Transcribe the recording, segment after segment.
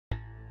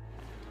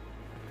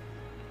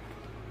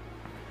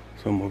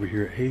So I'm over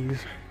here at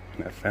Hayes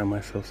and I found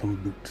myself some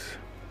boots.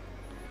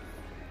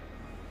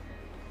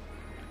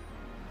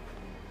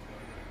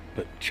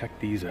 But check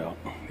these out.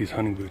 These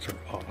hunting boots are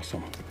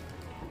awesome.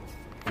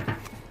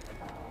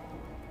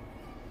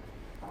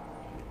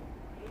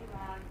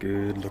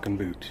 Good looking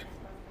boots.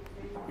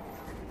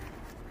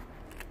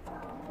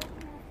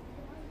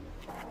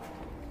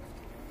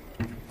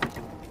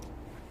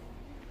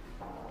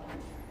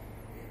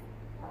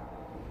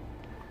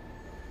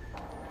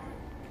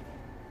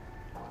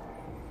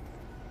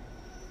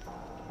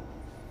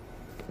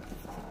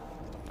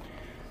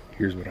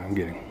 Here's what I'm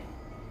getting.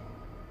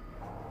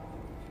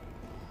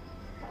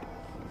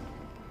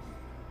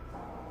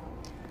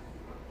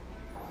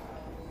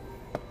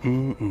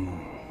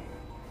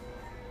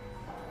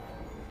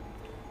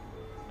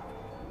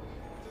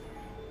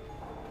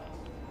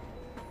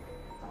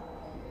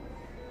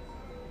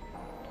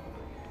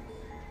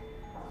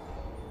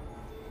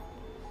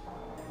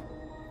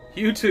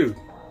 YouTube,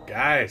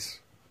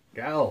 guys,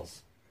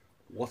 gals,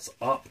 what's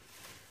up?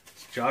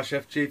 It's Josh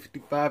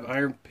FJ55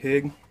 Iron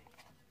Pig.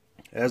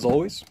 As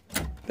always,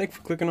 thanks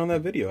for clicking on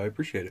that video. I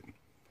appreciate it.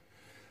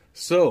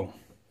 So,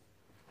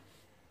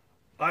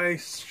 I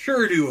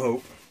sure do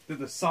hope that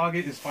the saga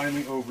is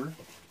finally over.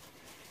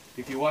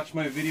 If you watched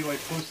my video I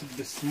posted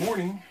this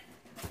morning,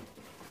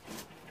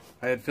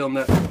 I had filmed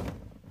that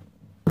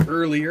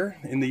earlier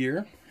in the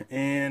year,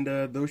 and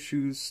those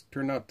shoes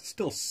turned out to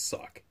still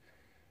suck.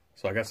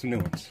 So I got some new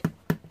ones.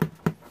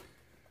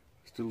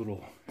 Let's do a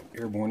little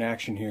airborne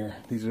action here.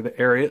 These are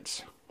the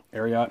Ariats.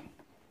 Ariat.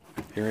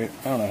 Ariat.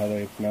 I don't know how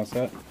they pronounce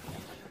that.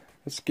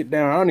 Let's get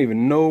down. I don't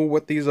even know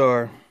what these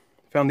are.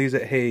 Found these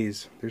at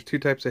Hayes. There's two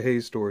types of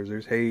Hayes stores.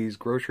 There's Hayes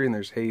Grocery and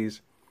there's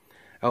Hayes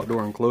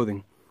Outdoor and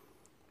Clothing.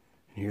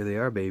 And here they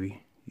are,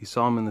 baby. You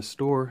saw them in the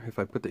store if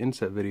I put the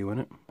inset video in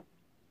it.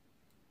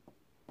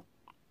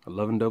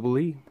 11 double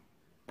E.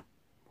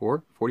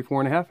 Or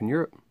 44.5 in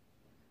Europe.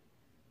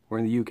 Or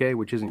in the UK,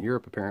 which isn't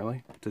Europe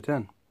apparently. It's a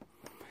 10.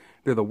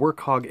 They're the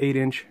Workhog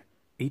 8-inch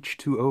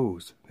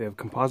H20s. They have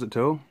composite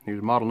toe. Here's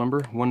a model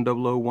number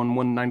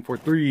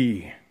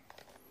 100111943.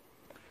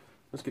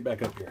 Let's get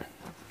back up here.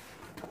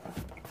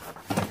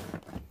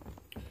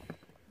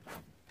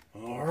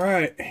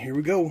 Alright, here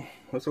we go.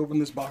 Let's open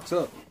this box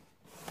up.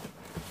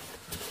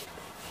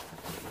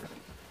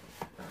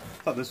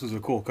 Thought this was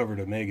a cool cover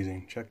to a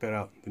magazine. Check that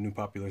out. The new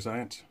Popular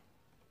Science.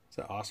 Is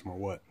that awesome or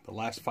what? The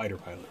Last Fighter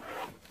Pilot.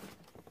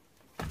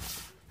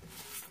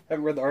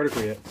 Haven't read the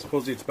article yet.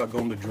 Supposedly it's about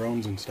going to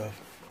drones and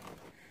stuff.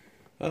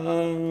 A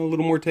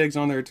little more tags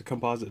on there. It's a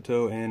composite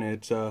toe and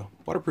it's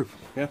waterproof.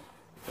 Yeah,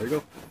 there you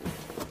go.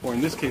 Or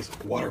in this case,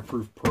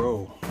 Waterproof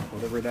Pro.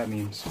 Whatever that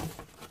means.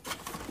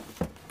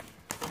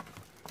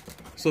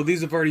 So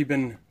these have already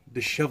been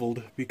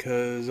disheveled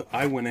because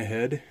I went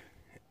ahead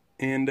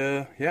and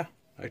yeah,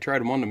 I tried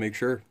them on to make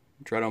sure.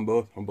 Tried on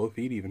both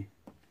feet even.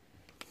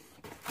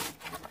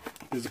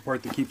 This is the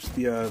part that keeps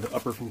the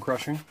upper from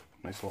crushing.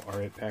 Nice little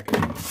Ariat package.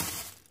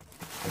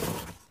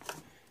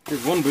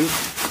 Here's one boot.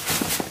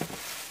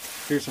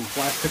 Here's some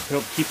plastic to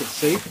help keep it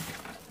safe.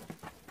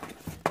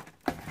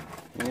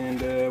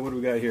 And what do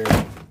we got here?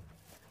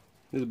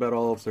 This is about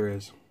all else there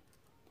is.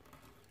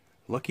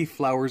 Lucky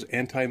Flowers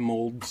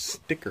anti-mold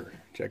sticker.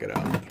 Check it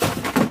out.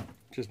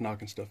 Just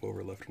knocking stuff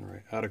over left and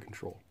right. Out of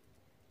control.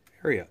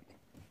 Ariat.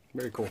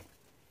 Very cool.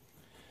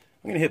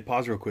 I'm going to hit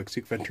pause real quick,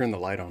 see if I can turn the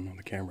light on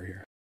the camera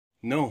here.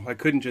 No, I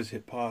couldn't just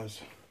hit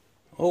pause.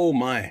 Oh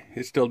my,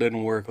 it still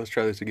didn't work. Let's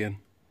try this again.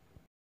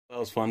 That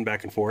was fun,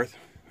 back and forth.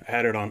 I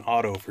had it on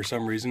auto for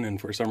some reason, and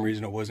for some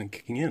reason it wasn't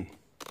kicking in.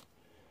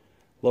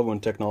 Love when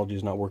technology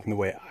is not working the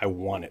way I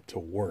want it to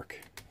work.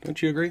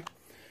 Don't you agree? So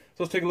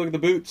let's take a look at the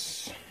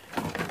boots.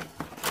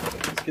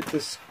 Let's get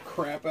this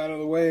crap out of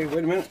the way.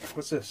 Wait a minute,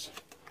 what's this?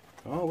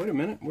 Oh, wait a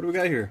minute, what do we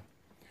got here?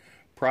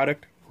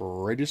 Product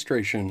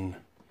registration.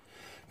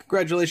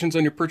 Congratulations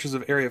on your purchase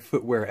of Ariat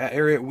footwear. At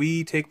Ariat,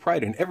 we take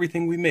pride in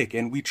everything we make,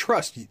 and we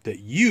trust that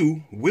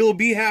you will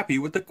be happy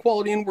with the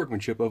quality and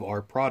workmanship of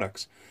our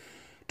products.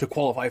 To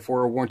qualify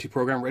for our warranty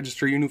program,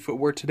 register your new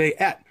footwear today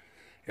at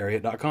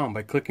Ariat.com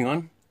by clicking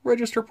on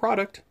Register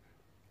Product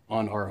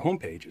on our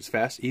homepage. It's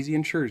fast, easy,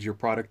 and sure as your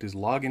product is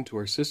logged into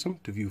our system.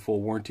 To view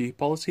full warranty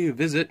policy,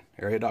 visit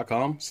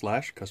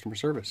Ariat.com/customer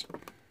service.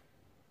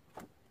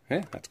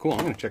 Hey, that's cool.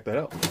 I'm going to check that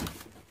out.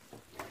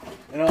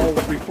 And I'll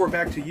report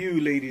back to you,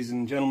 ladies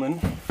and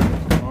gentlemen,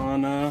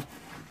 on the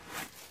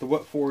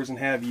what fors and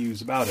have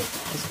yous about it.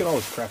 Let's get all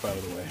this crap out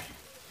of the way.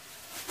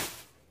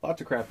 Lots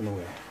of crap in the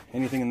way.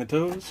 Anything in the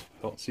toes?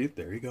 Oh, see,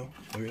 there you go.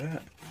 Look at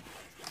that.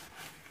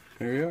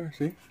 There you are,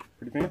 see?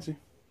 Pretty fancy.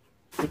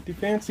 Pretty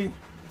fancy.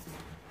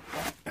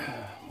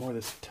 More of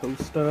this toe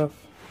stuff.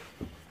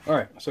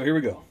 Alright, so here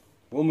we go.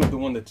 We'll move the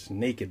one that's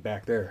naked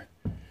back there.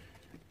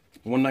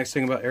 One nice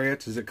thing about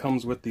Ariats is it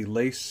comes with the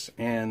lace,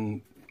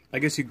 and I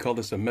guess you could call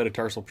this a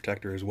metatarsal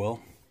protector as well.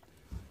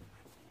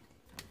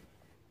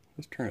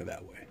 Let's turn it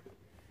that way.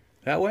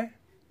 That way?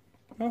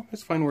 Oh,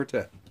 it's fine where it's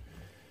at.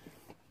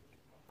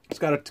 It's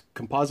got a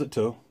composite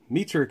toe,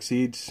 meets or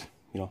exceeds,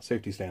 you know,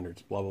 safety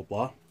standards, blah, blah,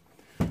 blah.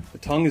 The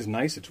tongue is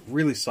nice. It's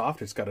really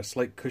soft. It's got a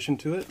slight cushion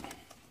to it.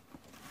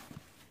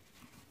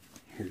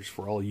 Here's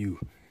for all you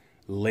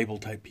label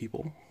type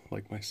people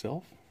like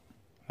myself.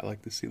 I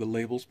like to see the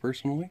labels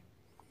personally.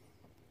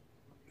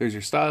 There's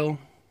your style.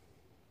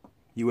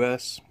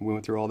 US. We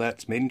went through all that.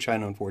 It's made in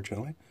China,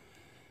 unfortunately.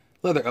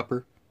 Leather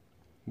upper.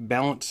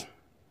 Balance.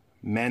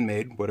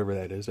 Man-made. Whatever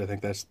that is. I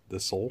think that's the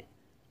sole.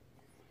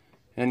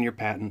 And your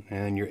patent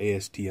and your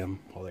ASTM.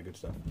 All that good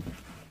stuff.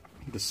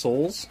 The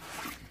soles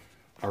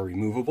are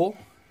removable.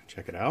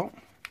 Check it out.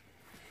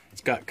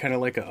 It's got kind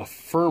of like a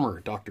firmer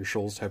Dr.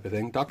 Scholl's type of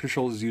thing. Dr.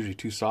 Scholl's is usually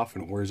too soft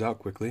and it wears out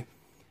quickly.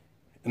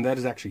 And that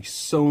is actually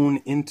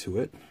sewn into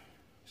it.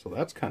 So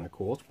that's kind of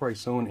cool. It's probably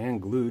sewn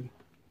and glued.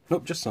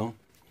 Nope, just sewn.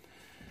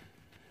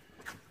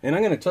 And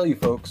I'm going to tell you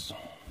folks,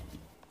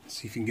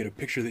 see if you can get a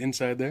picture of the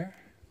inside there.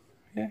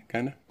 Yeah,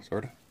 kind of,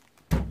 sort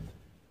of.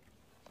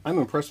 I'm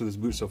impressed with this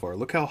boot so far.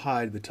 Look how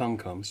high the tongue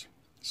comes.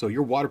 So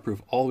you're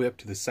waterproof all the way up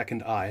to the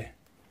second eye,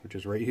 which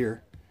is right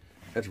here.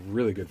 That's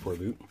really good for a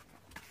boot.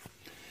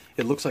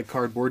 It looks like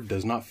cardboard,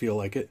 does not feel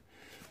like it.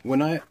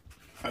 When I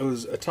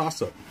was a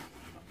toss-up,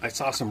 I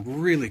saw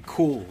some really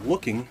cool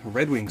looking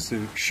Red Wing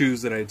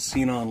shoes that I had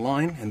seen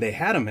online, and they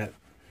had them at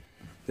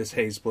this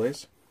Hayes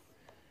place.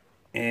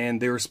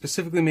 And they were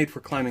specifically made for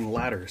climbing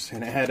ladders,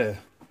 and it had a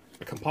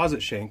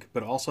composite shank,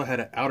 but also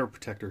had an outer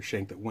protector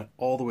shank that went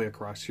all the way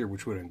across here,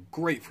 which would have been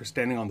great for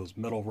standing on those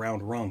metal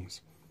round rungs.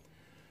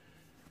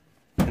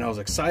 And I was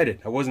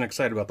excited. I wasn't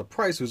excited about the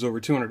price. It was over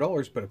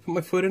 $200, but I put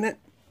my foot in it,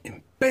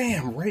 and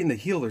bam, right in the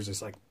heel, there's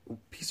this like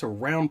piece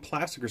of round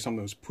plastic or something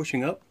that was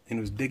pushing up, and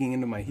it was digging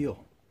into my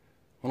heel.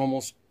 On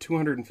almost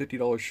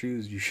 $250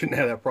 shoes, you shouldn't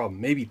have that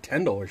problem. Maybe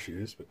 $10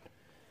 shoes, but...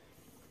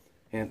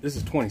 And this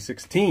is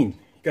 2016. You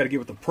got to get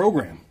with the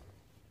program.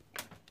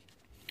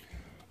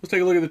 Let's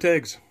take a look at the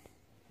tags.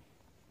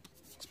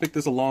 Let's make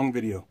this a long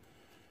video.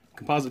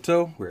 Composite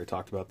toe, we already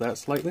talked about that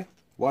slightly.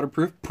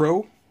 Waterproof,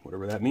 pro,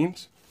 whatever that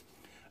means.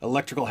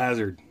 Electrical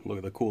hazard. Look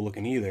at the cool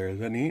looking E there. Is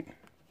that neat?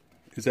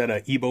 Is that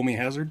a Ebomi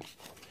hazard?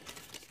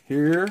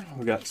 Here,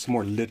 we got some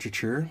more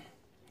literature.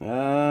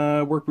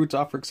 Work boots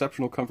offer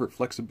exceptional comfort,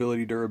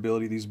 flexibility,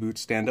 durability. These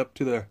boots stand up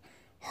to the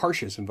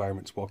harshest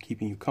environments while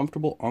keeping you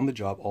comfortable on the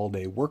job all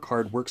day. Work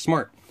hard, work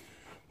smart.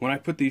 When I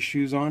put these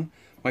shoes on,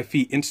 my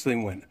feet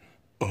instantly went,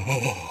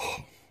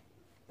 oh.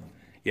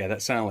 Yeah,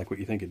 that sounded like what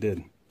you think it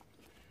did.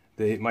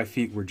 My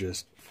feet were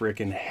just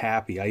freaking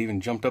happy. I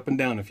even jumped up and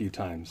down a few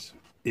times.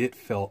 It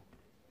felt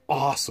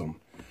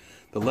awesome.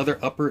 The leather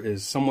upper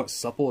is somewhat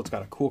supple. It's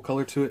got a cool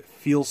color to it.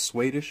 Feels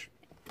suede-ish.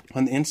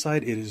 On the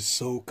inside, it is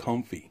so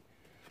comfy.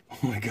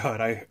 Oh my god,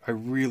 I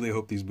really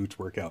hope these boots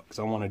work out because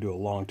I want to do a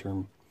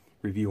long-term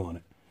review on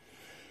it.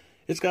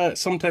 It's got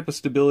some type of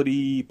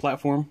stability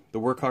platform. The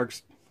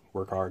Workhog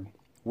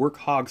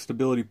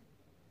stability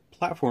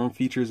platform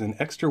features an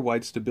extra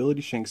wide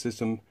stability shank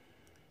system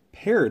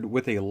paired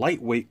with a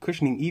lightweight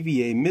cushioning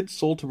EVA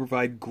midsole to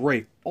provide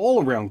great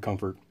all-around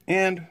comfort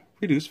and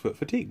reduce foot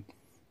fatigue.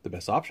 The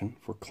best option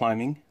for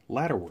climbing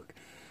ladder work.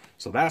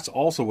 So that's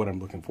also what I'm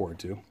looking forward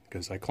to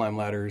because I climb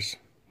ladders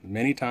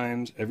many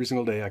times, every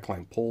single day. I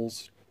climb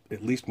poles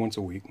at least once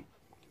a week.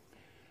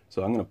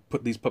 So I'm going to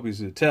put these puppies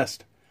to the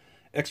test.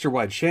 Extra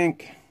wide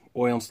shank,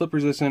 oil and slip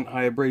resistant,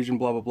 high abrasion,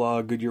 blah, blah,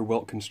 blah, Goodyear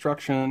welt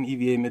construction,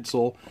 EVA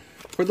midsole.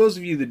 For those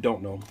of you that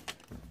don't know,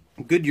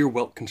 Goodyear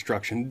welt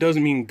construction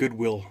doesn't mean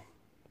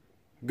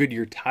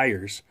Goodyear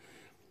tires.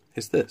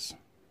 It's this.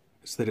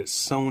 It's that it's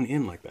sewn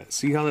in like that.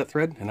 See how that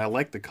thread? And I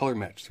like the color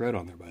match thread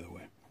on there, by the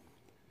way.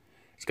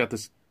 It's got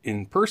this,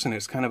 in person,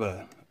 it's kind of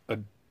a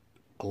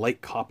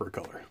light copper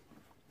color.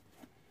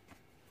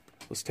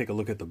 Let's take a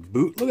look at the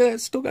boot. Look at that,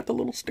 it's still got the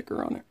little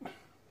sticker on it.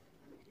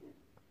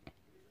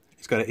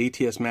 It's got an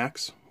ATS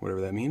Max,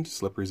 whatever that means,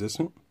 slip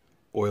resistant,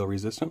 oil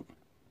resistant.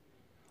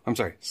 I'm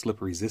sorry,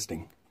 slip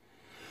resisting.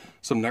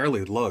 Some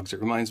gnarly lugs.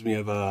 It reminds me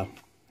of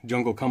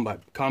jungle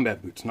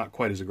combat boots, not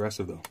quite as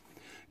aggressive though.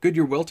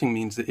 Goodyear welting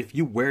means that if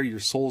you wear your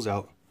soles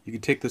out, you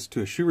can take this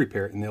to a shoe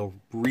repair and they'll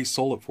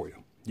re-sole it for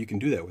you. You can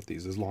do that with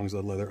these as long as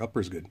the leather upper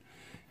is good.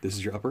 This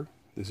is your upper,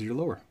 this is your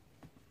lower.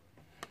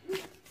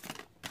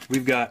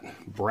 We've got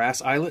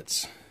brass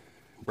eyelets,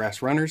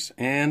 brass runners,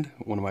 and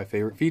one of my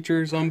favorite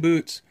features on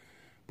boots,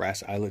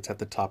 brass eyelets at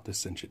the top to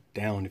cinch it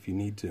down if you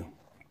need to.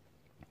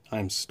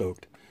 I'm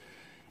stoked.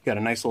 Got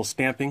a nice little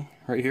stamping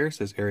right here. It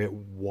says Ariat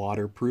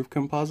waterproof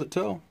composite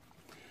toe.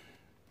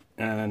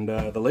 And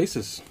the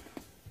laces,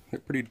 they're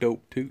pretty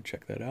dope too.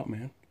 Check that out,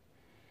 man.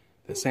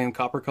 That same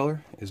copper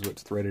color is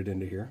what's threaded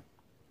into here.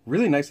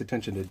 Really nice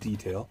attention to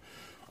detail.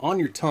 On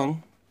your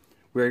tongue,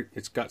 where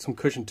it's got some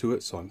cushion to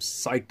it, so I'm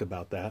psyched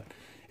about that.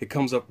 It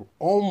comes up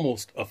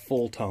almost a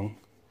full tongue,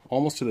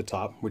 almost to the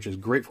top, which is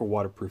great for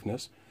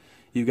waterproofness.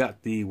 You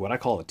got the, what I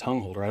call a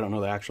tongue holder, I don't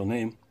know the actual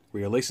name,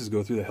 where your laces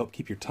go through that help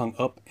keep your tongue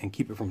up and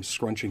keep it from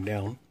scrunching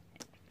down.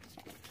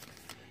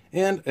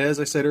 And as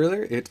I said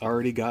earlier, it's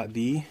already got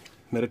the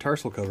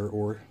metatarsal cover,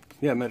 or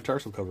yeah,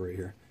 metatarsal cover right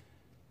here.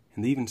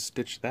 And they even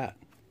stitched that.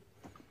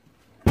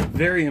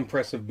 Very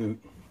impressive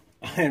boot.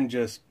 I am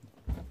just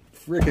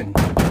freaking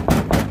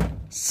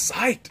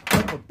psyched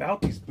up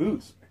about these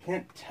boots. I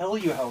can't tell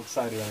you how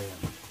excited I am.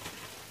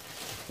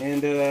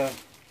 And let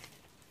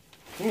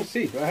me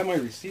see, do I have my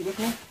receipt with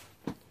me?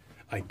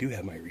 I do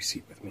have my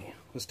receipt with me.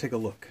 Let's take a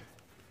look.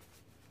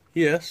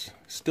 Yes,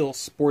 still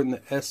sporting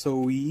the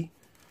SOE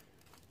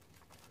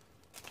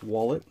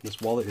wallet.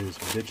 This wallet is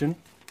Vision.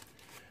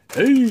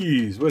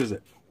 Hayes, what is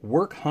it?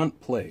 Work,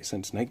 Hunt, Play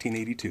since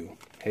 1982.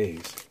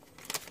 Hayes.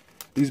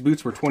 These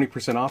boots were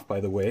 20% off, by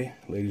the way,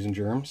 ladies and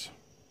germs.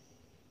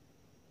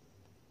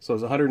 So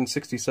it was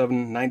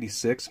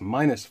 $167.96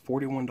 minus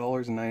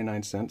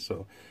 $41.99.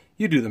 So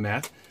you do the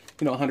math.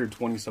 You know,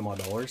 120 some odd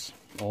dollars,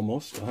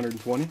 almost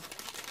 120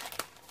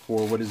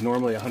 for what is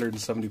normally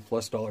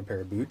 $170+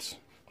 pair of boots.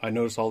 I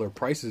noticed all their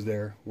prices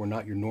there were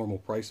not your normal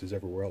prices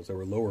everywhere else. They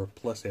were lower,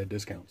 plus they had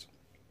discounts.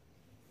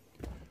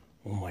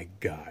 Oh my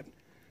God.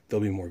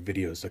 There'll be more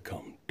videos to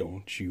come.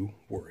 Don't you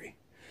worry.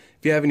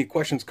 If you have any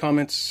questions,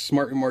 comments,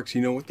 smart remarks,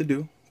 you know what to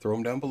do. Throw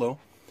them down below.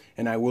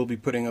 And I will be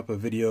putting up a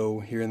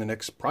video here in the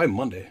next, probably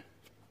Monday,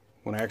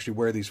 when I actually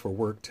wear these for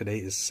work. Today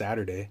is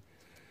Saturday.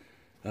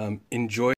 Enjoy.